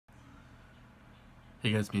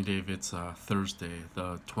Hey guys, me Dave. It's Thursday,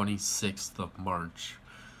 the 26th of March.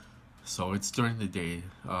 So it's during the day,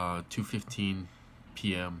 2:15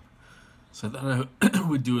 p.m. So I thought I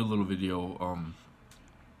would do a little video.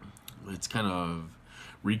 It's kind of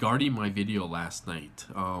regarding my video last night.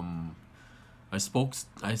 I spoke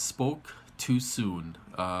too soon.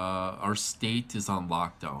 Our state is on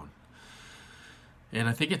lockdown. And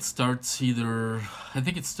I think it starts tomorrow,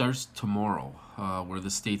 where the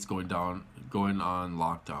state's going on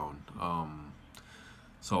lockdown.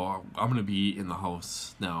 So I'm gonna be in the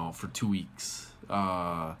house now for 2 weeks.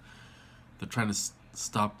 They're trying to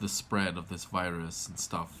stop the spread of this virus and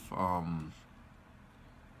stuff. And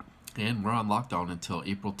we're on lockdown until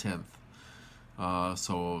April 10th.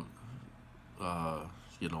 So we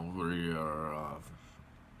are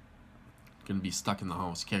gonna be stuck in the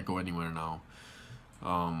house. Can't go anywhere now.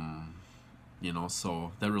 Um,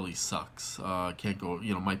 so that really sucks. Can't go,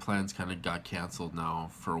 my plans kind of got canceled now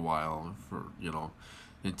for a while,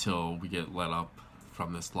 until we get let up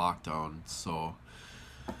from this lockdown. So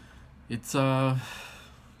it's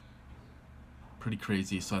pretty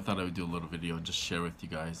crazy. So I thought I would do a little video and just share with you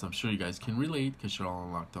guys. I'm sure you guys can relate because you're all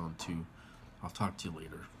on lockdown too. I'll talk to you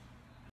later.